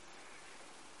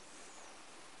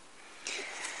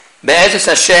Be'ezus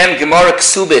Hashem, Gemara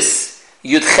Kesubos,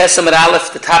 Yud Chesam at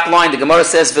Aleph, the top line, the Gemara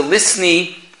says,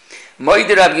 V'lisni,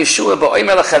 Moide Rab Yeshua,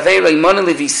 Ba'omer l'chaveiro, Imonu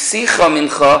le'visicha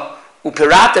mincha,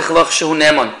 U'peratech loch shehu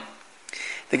nemon.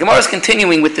 The Gemara is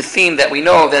continuing with the theme that we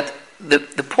know that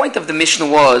the point of the Mishnah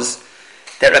was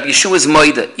that Rabbi Yeshua's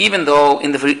moida, even though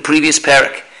in the previous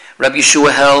parak, Rabbi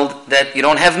Yeshua held that you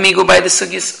don't have migu by the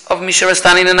sugyas of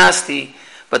Misharastani and Nasti,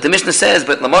 but the Mishnah says,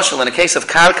 but Lamoshel, in a case of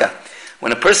karka,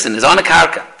 when a person is on a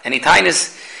karka, and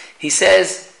he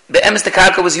says, Be'emes the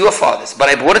karka was your father's, but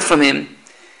I bought it from him.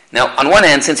 Now, on one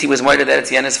hand, since he was moida that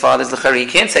it's Yen's father's, he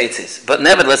can't say it's his, but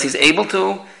nevertheless he's able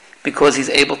to, because he's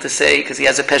able to say, because he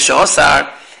has a pesha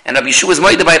osar, and Rabbi Yeshua is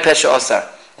moida by a pesha osar.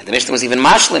 And the Mishnah was even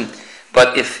mashlim.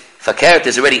 But if a carrot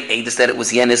is already edus that it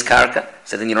was Yen's karka,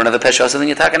 so then you don't have a pesha osar, then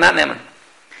you're talking not neman.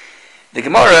 The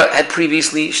Gemara had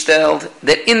previously shtelled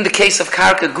that in the case of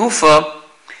karka gufa,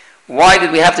 why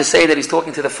did we have to say that he's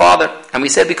talking to the father? And we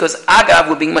said because agav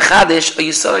would be mechadish a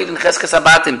yisoid in cheskas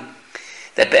abatim.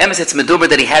 That be'emes it's meduber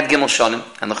that he had gimel shonim,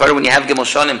 and the when you have gimel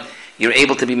shonim, you're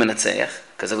able to be menatzeach,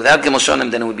 because without gimel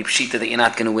shonim, then it would be pshita that you're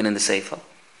not going to win in the seifa.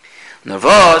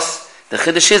 Nervos, the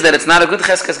chiddush is that it's not a good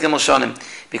cheskas gimel shonim,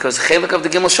 because chelik of the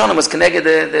gimel shonim was connected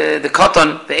the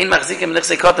cotton, the ein machzikim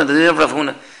nechsei cotton, the din of Rav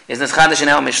Huna, is neschadish in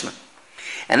our Mishnah.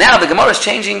 And now the Gemara is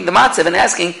changing the matzav and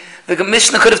asking, the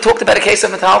Mishnah could have talked about a case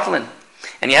of metaltalin,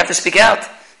 and you have to speak out.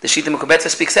 The Shita Mekubetza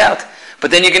speaks out.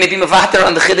 But then you're going to be mevater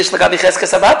on the chiddush lagabi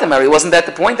cheskas abatim. Or wasn't that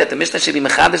the point, that the Mishnah should be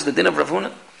mechadish the din of Rav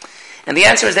Huna? And the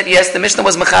answer is that yes, the Mishnah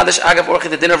was mechadish agav orchi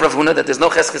the din of Rav Huna, that there's no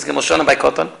cheskas gimel shonim by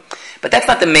cotton. But that's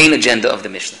not the main agenda of the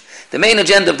Mishnah. The main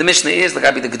agenda of the Mishnah is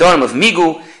lagabi the gedorim of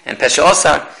migu and pesha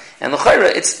osar. And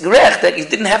l'chayra, it's gerech that you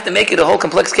didn't have to make it a whole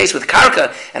complex case with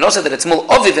karka, and also that it's mul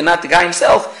oviv and not the guy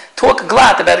himself. Talk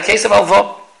glat about a case of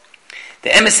alvo. The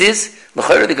emes is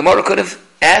l'chayra, the Gemara could have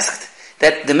asked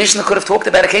that the Mishnah could have talked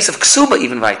about a case of ksuba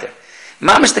even weiter.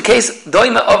 Mamish the case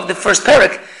doima of the first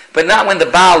parak, but not when the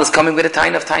Baal is coming with a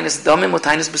taina of tainas domim or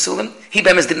tainas basulim. He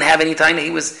bemis didn't have any taina. He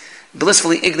was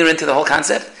blissfully ignorant to the whole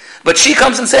concept. But she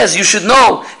comes and says, you should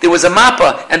know there was a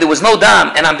mappa and there was no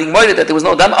dam, and I'm being moided that there was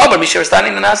no dam. Oh, but Mishar is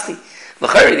standing in the nasti.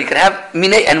 L'chayri, you could have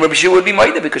minay, and Rabbi Yeshua would be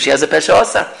moided because she has a pesha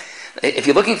osar. If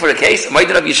you're looking for a case,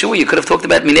 moided Rabbi Yeshua, you could have talked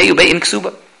about minay ubei in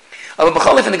ksuba. But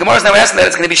B'cholif, and the Gemara is now asking that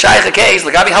it's going to be shaykh a case,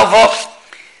 l'gabi halvot.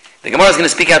 The Gemara is going to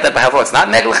speak out that by halvot. It's not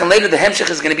neglech, and later the hemshech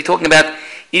is going to be talking about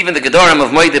even the gedorim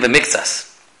of moided and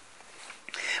mixas.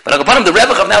 But upon the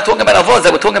Rebbe of now talking about halvot,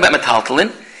 that we're talking about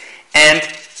metaltalin,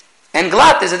 and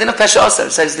glat, there's a din of pesha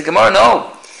osar. Says the Gemara,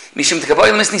 no. Mishim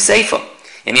tekaboy l'misni seifa.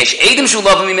 And yesh edim shu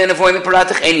love mimenu voim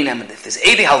paratich eini neman. If there's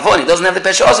edi halvot, he doesn't have the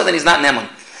pesha osar, then he's not neman.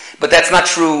 But that's not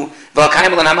true.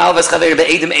 V'alkaim l'an hamal v'schaver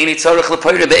be'edim eini tzorach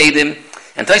l'poyre be'edim.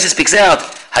 And Taisha speaks out,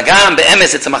 Hagam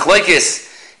be'emes, it's a machloikis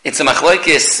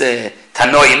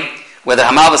tanoim, whether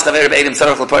hamal v'schaver be'edim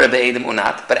tzorach l'poyre be'edim or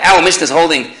not. But our Mishnah is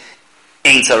holding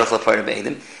ein tzorach l'poyre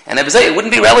be'edim. And I would say it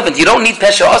wouldn't be relevant. You don't need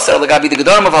pesha osar l'gabi the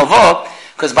gedorim of halvot,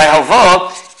 because by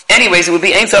halvah, anyways, it would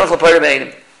be ein tzarech l'poyre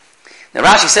be'edim. Now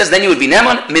Rashi says, then you would be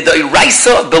neman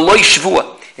midairaisa beloy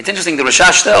shvua. It's interesting, the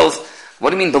Rashash tells, what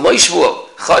do you mean beloy shvua?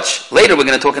 Chach, later we're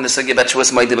going to talk in the sugya about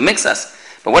shvuas ma'ideh b'mixas.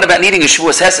 But what about needing a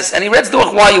shvuas heses? And he reads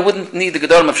durch why you wouldn't need the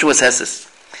gedorim of shvuas heses.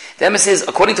 The emes is,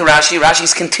 according to Rashi,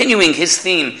 Rashi's continuing his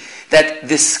theme that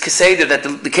this keseder, that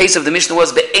the case of the Mishnah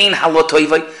was be'ein halot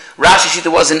toivai. Rashi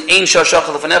shita was an ein shashach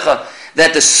lefanecha,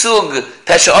 that the sug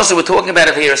pesha osar we're talking about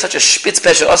it here is such a spitz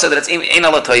pesha osar that it's ein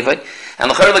halot toivai. And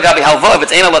l'chayr l'gabi halva, if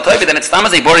it's ein halot toivai, then it's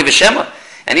tamaz a bori v'shema.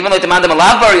 And even though the man dem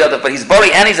alav bari other, but he's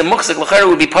bori and he's a muksik, l'chayr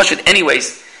would be pashut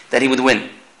anyways that he would win.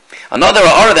 Another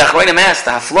or the achroinim asked,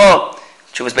 the haflo,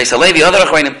 which was Beis Halevi, other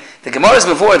achroinim, the Gemara is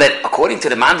before that according to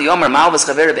the Mandi Omer Malvas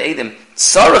Chaver Be'edim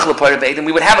Tzarech L'Poyer Be'edim,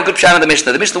 we would have a good shot of the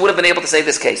Mishnah. The Mishnah would have been able to say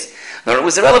this case. No, it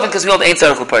was irrelevant because we hold Ein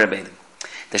Tzarech L'Poyer Be'edim.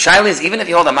 The shaila is even if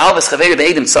you hold a Malvas Chaver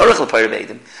Be'edim Tzarech L'Poyer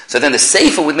Be'edim, so then the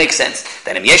Seifa would make sense.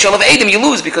 Then in Yeshol of Edim you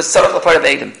lose because Tzarech L'Poyer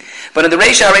Be'edim. But in the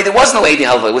Reisha already there was no Edim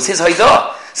Halva. It was his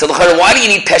Haidah. So why do you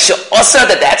need Pesha Osar?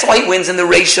 That's why he wins in the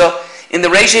Reisha. In the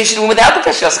Reisha he should win without the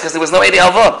Pesha Osar because there was no Edim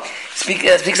Halva.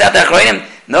 Speaks out the Achroinim.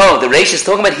 No, the Reish is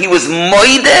talking about he was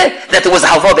moide that there was a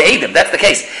halva be'edim. That's the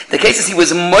case. The case is he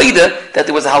was moide that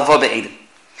there was a halva be'edim.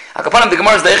 Akapanim, the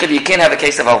Gemara is deichid, you can't have a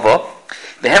case of halva.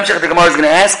 The Hemshech, the Gemara is going to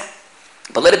ask,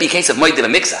 but let it be a case of moide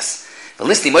ve'mixas. The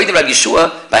listi moide Rab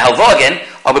Yeshua, by halva again,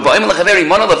 or b'ba'im l'chaveri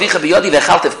mono lavicha b'yodi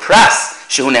ve'chaltev pras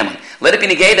shehu neman. Let it be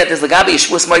negay that there's l'gabi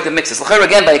yeshuas moide ve'mixas. L'chayr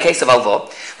again by a case of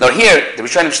halva. Now here, the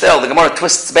Rishonim Shtel, the Gemara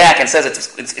twists back and says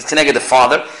it's connected the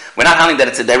father. We're not handling that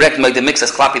it's a direct moide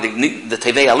mixas, klapi the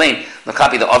tevei alein, no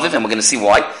klapi the aviv, and we're going to see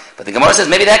why. But the Gemara says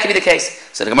maybe that could be the case.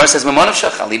 So the Gemara says, "Memon of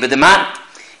shach aliba deman,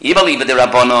 iba liba de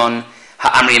rabbanon,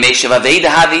 Ha'amri Meshav Aveda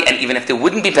Havi, and even if there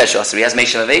wouldn't be Pesha Osir, he has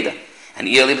Meshav Aveda. And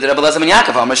Iyun Shiur Rebbe Elazar ben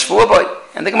Yaakov, Amar Shvua Boy.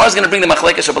 And the Gemara is going to bring the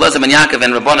Machlekes Rebbe Elazar ben Yaakov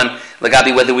and Rabbanan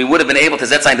Lagabi, whether we would have been able to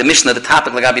Zetzayin the Mishnah, the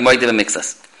topic Lagabi Moedim and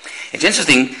Mixas. It's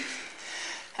interesting.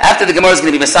 After the Gemara is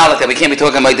going to be Masalik, that we can't be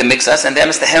talking about the Mixas, and then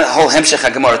the whole Hemshech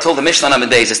HaGemara told the Mishnah on the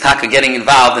days is Taka getting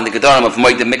involved in the Gedarim of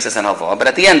Moedim Mixas and Halva. But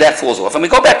at the end, that falls off. And we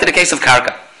go back to the case of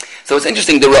Karka. So it's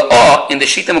interesting, the Ra'ah in the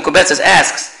Shita Mukubetzes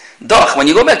asks, Doch, when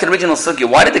you go back to the original Sugya,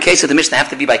 why did the case of the Mishnah have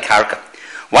to be by Karka?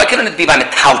 Why couldn't it be by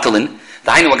Metaltalin?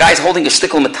 The Hainu, a guy is holding a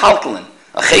shtickle Metaltalin,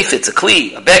 a chayfetz, a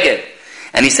kli, a beged.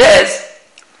 And he says,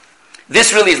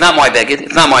 this really is not my beged,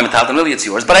 it's not my Metaltalin, really it's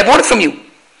yours, but I bought it from you.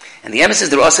 And the emes is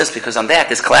the Ra'ah says, because on that,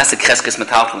 there's classic Cheskes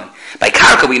Metaltalin. By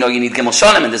Karka, we know you need Gimel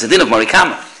Shonim, and there's a din of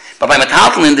Morikama. But by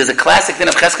Metaltalin, there's a classic din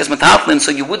of Cheskes Metaltalin, so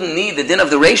you wouldn't need the din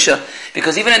of the Reisha,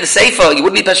 because even in the Seifa, you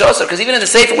wouldn't be Pesha Osir, because even in the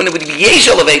Seifa, when it would be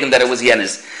Yeshal of Edom that it was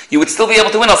Yenis, you would still be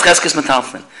able to win off Cheskes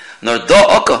Metaltalin. Nor do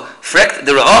oka frekt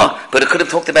the Ra'ah, but it could have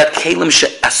talked about Kalim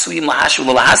she'asuyim lahashu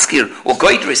lahaskir or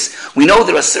goydris. We know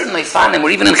there are certain leifanim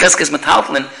where even in Cheskes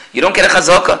Metaltalin, you don't get a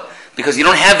chazaka, because you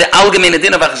don't have the algemeine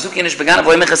din of achazuki nish begana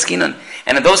v'oy mechaskinan.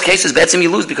 And in those cases, betzim you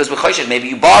lose, because v'choyshet, maybe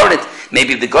you borrowed it,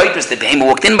 maybe the goydris, the behemoth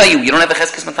walked in by you, you don't have a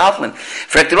Cheskes Metaltalin.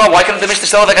 Frekt the Ra'ah, why couldn't the Mishnah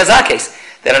sell a Gazah case?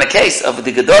 That in a case of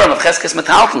the Gedorim of Cheskes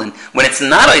Metaltalin, when it's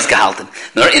not always gehalten,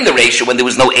 nor in the ratio when there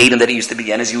was no Edom that it used to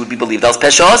be, and as you would be believed as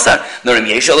Pesha Osar, nor in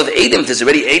Yeshal of Edom, there's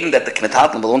already Edom that the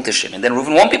Metaltalin belonged to Shimon, and then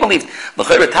Reuven won't be believed.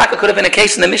 L'chayr Taka could have been a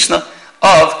case in the Mishnah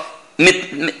of,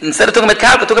 instead of talking about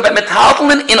Karka, talk about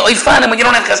Metaltalin in Oifanim when you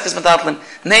don't have Cheskes Metaltalin,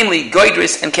 namely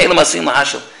Goydris and Kalim Asuyim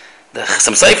Lahashel.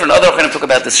 Some Sefer and other Ochanim talk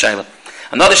about this Shaila.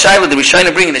 Another Shaila, the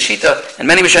Rishonim bring in the Shita, and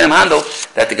many Rishonim handle,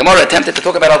 that the Gemara attempted to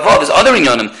talk about Alvav, is other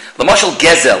Inyonim, L'mashal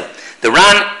Gezel. The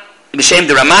Ran, B'Shem,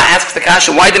 the Ramah asks the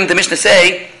Kasha, why didn't the Mishnah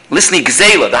say, listen,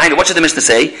 Gzela, what should the Mishnah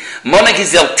say? Mona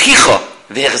Gizel Ticha,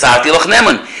 V'Hechzarti Loch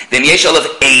Neman. Then Yeshal of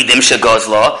Eidim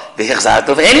Shagozla, V'Hechzarti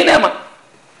of Eini Neman.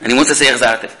 And he wants to say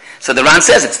Hechzarti. So the Ran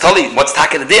says, it's totally, what's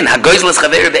Taka the Din? HaGoizlas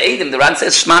Chaver Be'edim. The Ran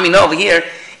says, Shmami no over here,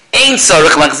 Ein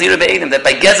Tzarech Lachzir Be'edim. That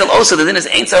by Gezel also, the Din is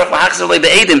Ein Tzarech Lachzir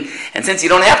Be'edim. And since you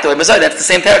don't have to, that's the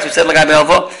same territory we said, L'gai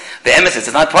Be'alvo. The emes,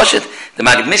 it's not Poshet. The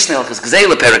Magid Mishnah, is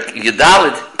Gzela, Perak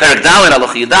Daled,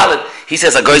 Aloch Yudalid, he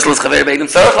says, HaGoizlas Chaver Be'edim,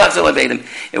 Tzarech Lachzir Be'edim.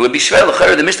 It would be Shver,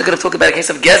 L'chayr, the Mishnah could have talked about a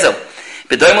case of Gezel.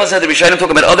 But Doimel said, the Rishonim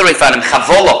talk about other Reifanim,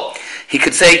 Chavolo. He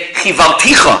could say,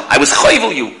 Chivalticha, I was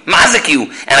choivel you, mazik you,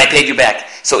 and I paid you back.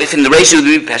 So if in the ratio it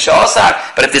would be Pesha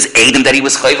Osar, but if there's Edom that he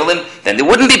was choivel him, then there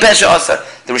wouldn't be Pesha Osar.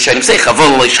 The Rishonim say,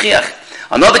 Chavolo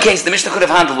Leishchiach. Another case the Mishnah could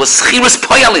have handled was Schirus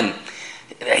Poyalin.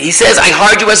 He says, I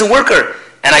hired you as a worker,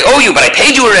 and I owe you, but I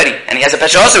paid you already. And he has a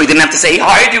Pesha Osar, he didn't have to say he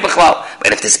hired you, B'chlal.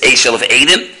 But if there's Eishel of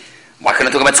Edom, why can't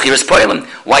I talk about Schirus Poyalin?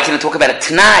 Why can't I talk about a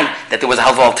Tanai, that there was a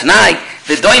Halval Tanai?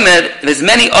 The Doimed, there's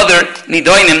many other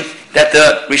Nidoinim that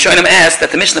the Rishonim asked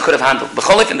that the Mishnah could have handled.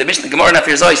 B'cholif in the Mishnah, Gemara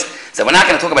Nafir Zois, so we're not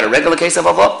going to talk about a regular case of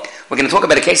Halval, we're going to talk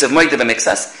about a case of Moedim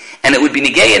Mixas, and it would be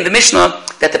Negei in the Mishnah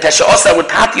that the Pesha Osar would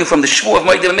pat you from the Shvu of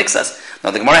Moedim Mixas.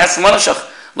 Now the Gemara has some Manashach,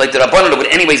 like the Rabbanon would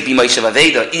anyways be Moshe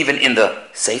Aveda, even in the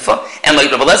Seifa, and like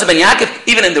Rabbi Elazar ben Yaakov,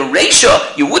 even in the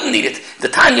Reisha, you wouldn't need it. The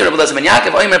Tanya Rabbi Elazar ben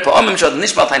Yaakov, Omer Pa'omim Shad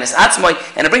Nishbal Tainis Atzmai,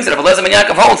 and it brings that Rabbi Elazar ben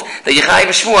Yaakov holds that Yechai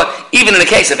V'Shvua, even in the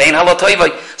case of Ein Halal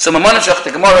Toivai. So Mamanashach,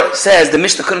 the Gemara says the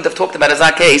Mishnah couldn't have talked about as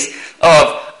a case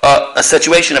of a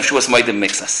situation of Shuas Moedim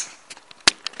Mixas.